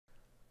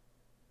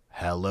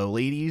Hello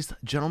ladies,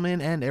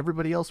 gentlemen, and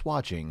everybody else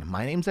watching.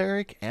 My name's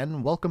Eric,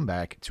 and welcome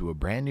back to a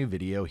brand new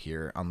video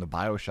here on the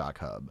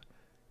BioShockHub.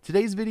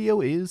 Today's video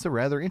is a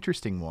rather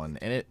interesting one,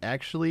 and it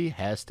actually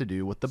has to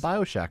do with the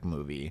Bioshock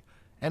movie,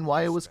 and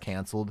why it was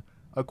cancelled,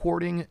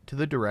 according to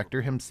the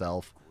director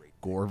himself,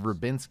 Gore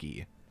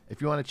Verbinski. If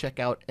you want to check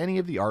out any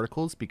of the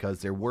articles, because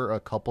there were a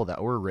couple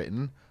that were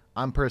written,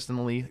 I'm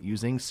personally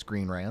using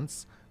Screen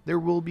Rants. There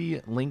will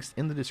be links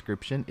in the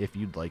description if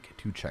you'd like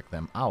to check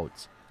them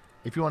out.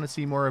 If you want to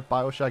see more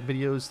Bioshock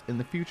videos in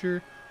the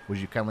future, would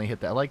you kindly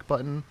hit that like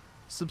button,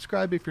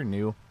 subscribe if you're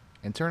new,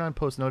 and turn on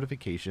post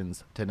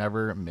notifications to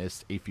never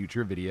miss a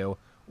future video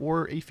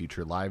or a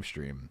future live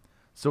stream.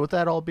 So with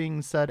that all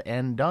being said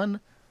and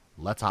done,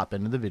 let's hop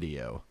into the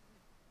video.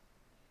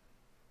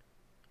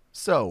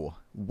 So,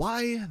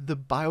 why the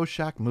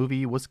Bioshock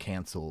movie was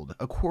cancelled,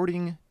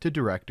 according to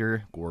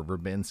director Gore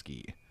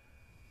Verbinski.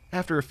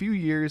 After a few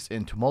years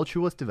in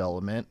tumultuous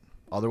development,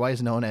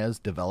 otherwise known as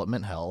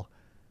development hell,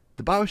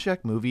 the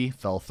Bioshock movie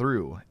fell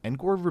through, and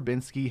Gore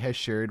Verbinski has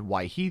shared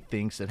why he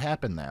thinks it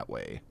happened that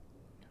way.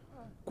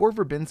 Gore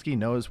Verbinski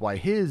knows why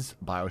his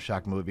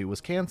Bioshock movie was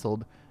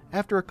cancelled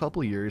after a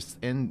couple years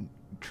in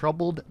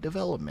troubled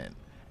development,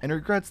 and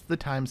regrets the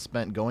time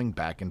spent going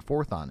back and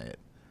forth on it.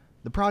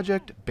 The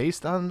project,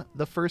 based on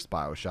the first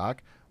Bioshock,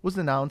 was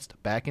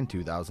announced back in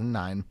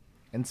 2009,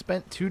 and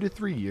spent 2 to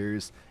 3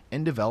 years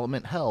in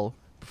development hell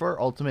before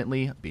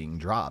ultimately being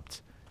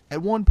dropped.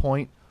 At one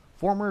point,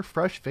 former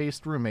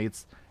fresh-faced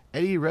roommates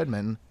Eddie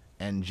Redmayne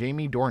and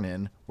Jamie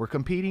Dornan were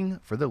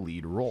competing for the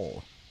lead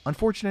role.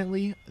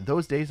 Unfortunately,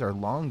 those days are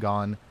long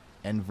gone,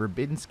 and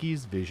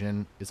Verbinski's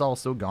vision is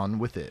also gone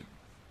with it.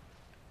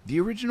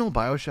 The original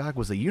Bioshock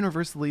was a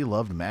universally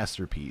loved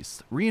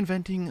masterpiece,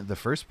 reinventing the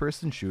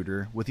first-person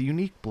shooter with a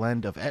unique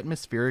blend of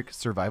atmospheric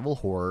survival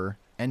horror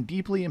and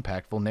deeply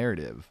impactful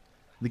narrative.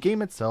 The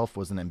game itself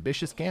was an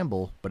ambitious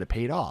gamble, but it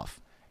paid off,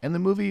 and the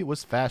movie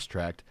was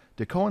fast-tracked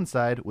to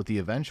coincide with the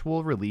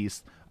eventual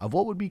release of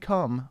what would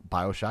become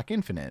Bioshock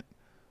Infinite.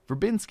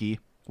 Verbinski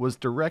was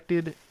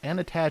directed and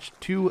attached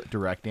to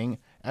directing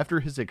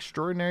after his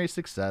extraordinary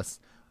success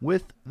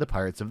with the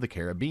Pirates of the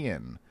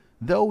Caribbean,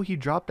 though he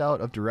dropped out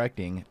of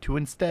directing to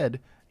instead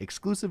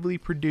exclusively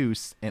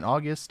produce in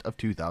August of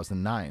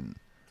 2009.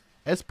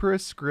 As per a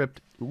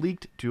script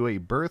leaked to a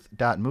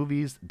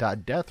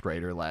birth.movies.death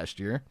writer last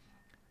year,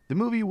 the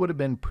movie would have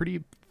been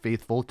pretty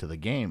faithful to the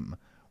game,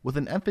 with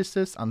an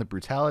emphasis on the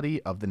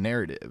brutality of the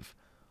narrative.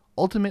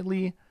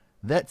 Ultimately,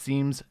 that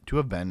seems to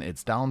have been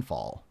its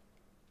downfall.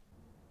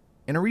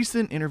 In a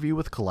recent interview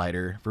with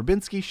Collider,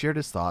 Verbinski shared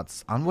his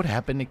thoughts on what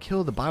happened to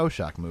kill the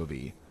Bioshock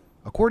movie.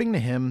 According to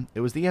him,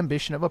 it was the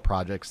ambition of a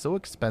project so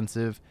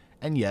expensive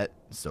and yet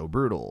so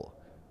brutal.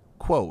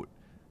 Quote,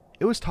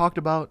 "It was talked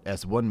about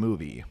as one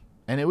movie,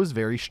 and it was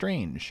very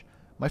strange.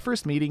 My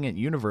first meeting at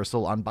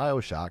Universal on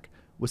Bioshock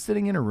was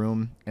sitting in a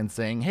room and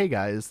saying, 'Hey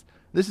guys,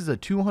 this is a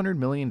 $200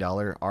 million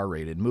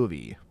R-rated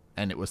movie,'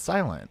 and it was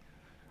silent.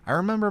 I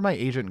remember my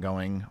agent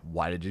going,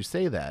 'Why did you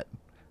say that?'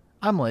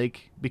 I'm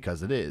like,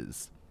 'Because it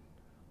is.'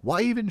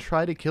 Why even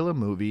try to kill a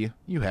movie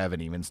you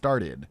haven't even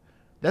started?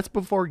 That's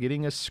before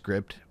getting a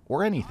script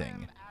or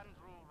anything.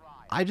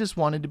 I just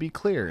wanted to be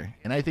clear,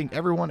 and I think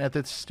everyone at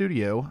the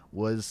studio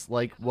was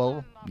like,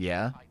 well,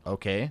 yeah,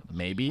 okay,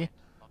 maybe.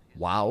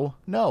 Wow,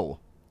 no.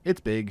 It's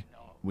big.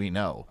 We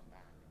know."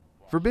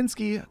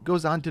 Verbinski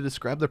goes on to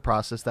describe the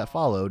process that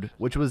followed,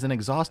 which was an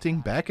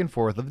exhausting back and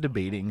forth of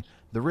debating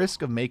the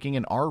risk of making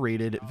an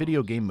R-rated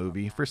video game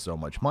movie for so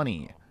much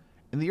money.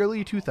 In the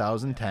early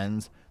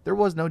 2010s, there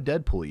was no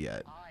Deadpool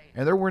yet,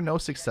 and there were no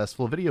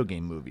successful video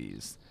game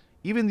movies.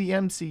 Even the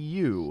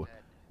MCU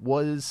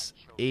was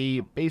a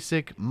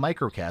basic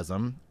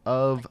microcosm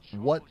of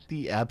what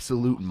the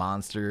absolute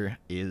monster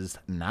is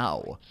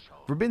now.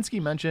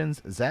 Verbinski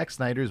mentions Zack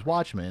Snyder's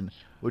Watchmen,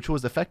 which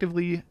was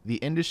effectively the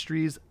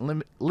industry's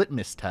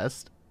litmus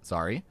test,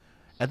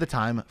 at the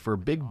time for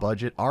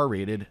big-budget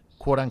R-rated,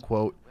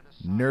 quote-unquote,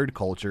 nerd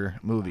culture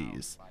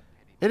movies.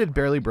 It had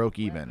barely broke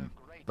even,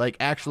 like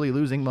actually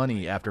losing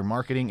money after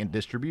marketing and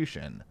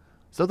distribution,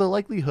 so the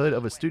likelihood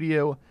of a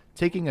studio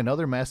taking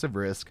another massive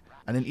risk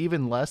on an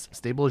even less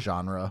stable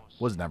genre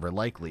was never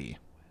likely.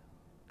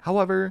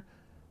 However,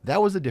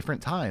 that was a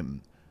different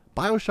time.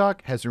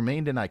 Bioshock has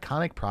remained an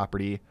iconic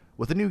property,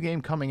 with a new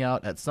game coming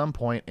out at some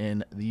point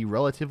in the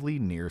relatively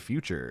near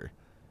future.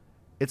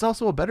 It's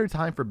also a better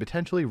time for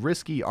potentially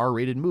risky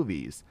R-rated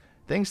movies,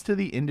 thanks to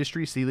the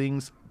industry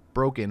ceilings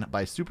broken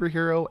by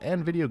superhero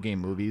and video game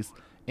movies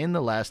in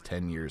the last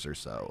 10 years or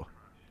so.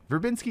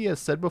 Verbinski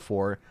has said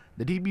before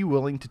that he'd be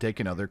willing to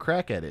take another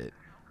crack at it,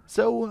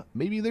 so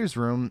maybe there's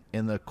room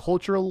in the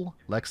cultural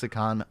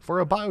lexicon for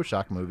a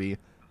Bioshock movie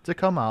to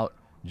come out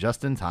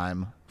just in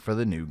time for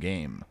the new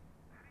game.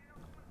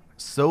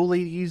 So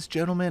ladies,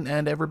 gentlemen,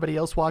 and everybody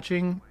else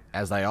watching,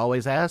 as I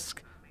always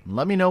ask,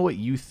 let me know what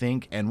you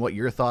think and what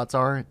your thoughts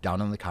are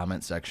down in the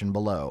comment section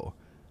below.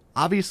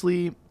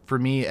 Obviously, for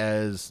me,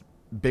 as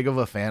big of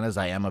a fan as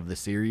I am of the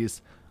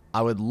series,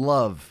 I would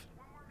love,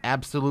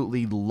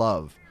 absolutely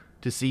love,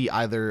 to see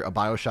either a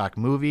Bioshock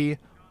movie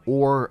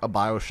or a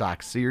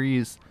Bioshock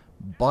series,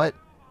 but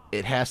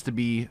it has to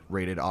be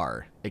rated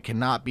R. It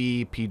cannot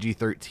be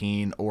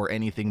PG-13 or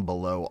anything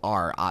below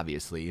R,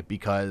 obviously,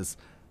 because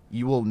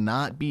you will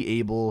not be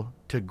able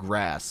to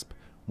grasp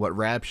what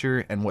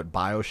Rapture and what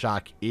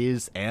Bioshock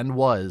is and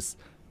was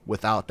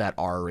without that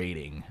R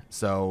rating.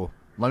 So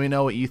let me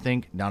know what you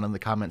think down in the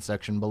comment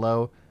section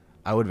below.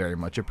 I would very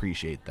much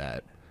appreciate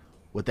that.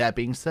 With that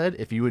being said,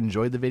 if you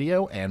enjoyed the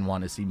video and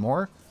want to see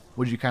more,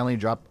 would you kindly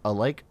drop a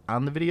like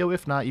on the video?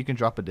 If not, you can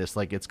drop a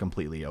dislike. It's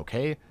completely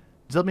okay.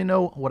 Just let me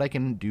know what I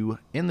can do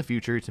in the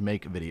future to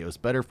make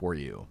videos better for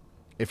you.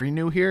 If you're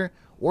new here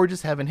or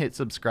just haven't hit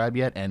subscribe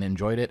yet and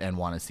enjoyed it and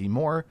want to see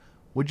more,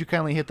 would you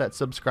kindly hit that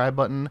subscribe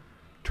button,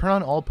 turn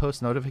on all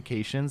post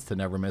notifications to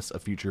never miss a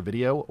future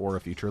video or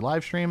a future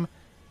live stream,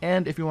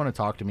 and if you want to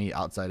talk to me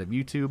outside of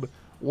YouTube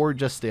or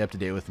just stay up to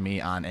date with me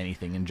on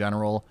anything in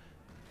general,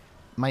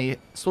 my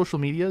social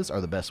medias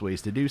are the best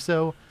ways to do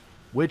so,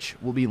 which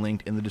will be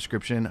linked in the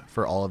description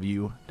for all of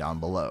you down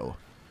below.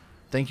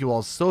 Thank you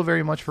all so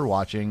very much for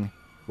watching.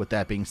 With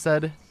that being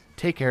said,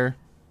 take care,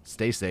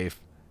 stay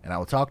safe, and I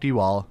will talk to you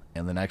all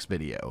in the next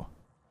video.